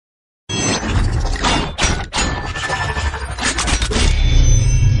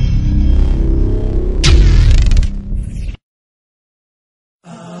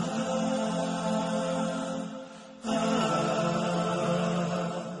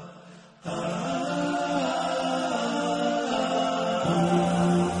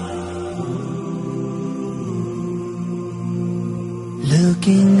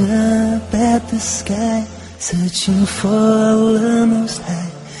looking up at the sky, searching for the Most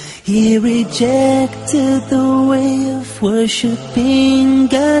High. He rejected the way of worshipping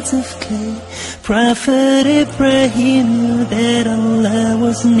gods of clay. Prophet Ibrahim knew that Allah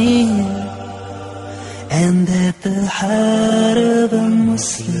was near, and that the heart of a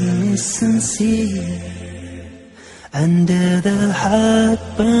Muslim is sincere. Under the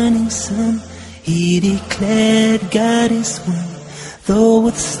heart-burning sun, he declared God is one. Though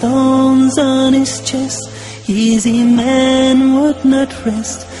with stones on his chest, his iman would not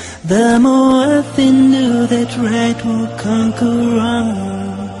rest. The Mu'adhin knew that right will conquer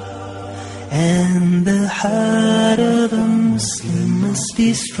wrong, and the heart of a Muslim must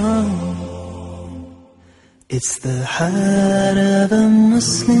be strong. It's the heart of a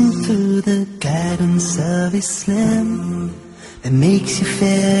Muslim through the guidance of Islam that makes you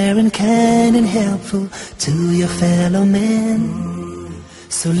fair and kind and helpful to your fellow man.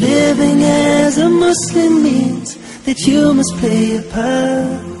 So living as a Muslim means that you must play a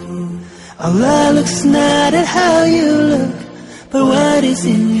part. Allah looks not at how you look, but what is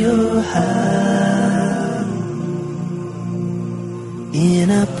in your heart. In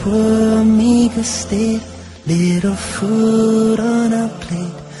a poor, meager state, little food on our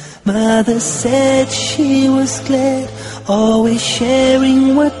plate, Mother said she was glad, always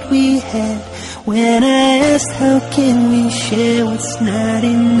sharing what we had. When I asked how can we share what's not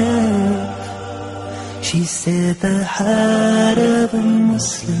enough, she said the heart of a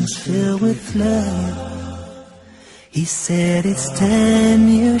Muslim's filled with love. He said it's time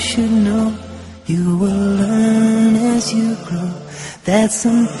you should know, you will learn as you grow, that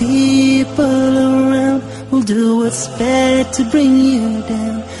some people around will do what's bad to bring you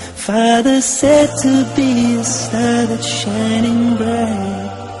down. Father said to be a star that's shining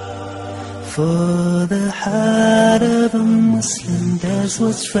bright, for the heart of a Muslim does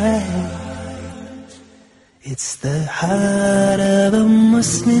what's right. It's the heart of a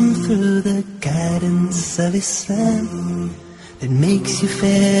Muslim through the guidance of Islam that makes you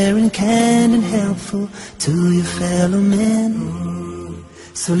fair and kind and helpful to your fellow man.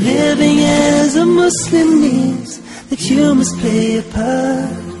 So living as a Muslim means that you must play a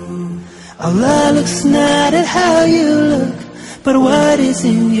part. Allah looks not at how you look, but what is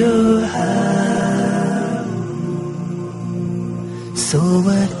in your heart. So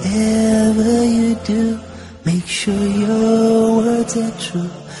whatever you do, make sure your words are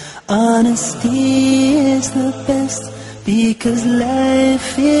true. Honesty is the best, because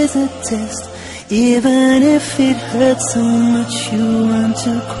life is a test. Even if it hurts so much you want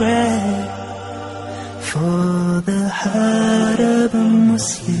to cry, for the heart of a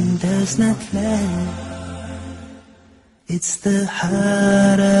Muslim does not lie. It's the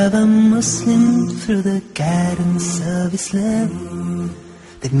heart of a Muslim through the guidance of Islam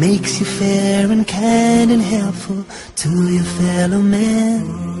that makes you fair and kind and helpful to your fellow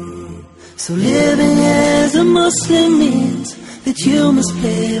man. So living as a Muslim means that you must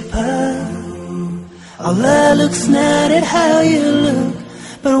play a part. Allah looks not at how you look,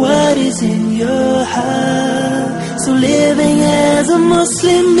 but what is in your heart. So living as a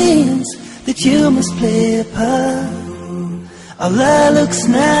Muslim means that you must play a part. Allah looks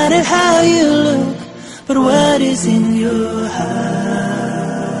not at how you look, but what is in your heart.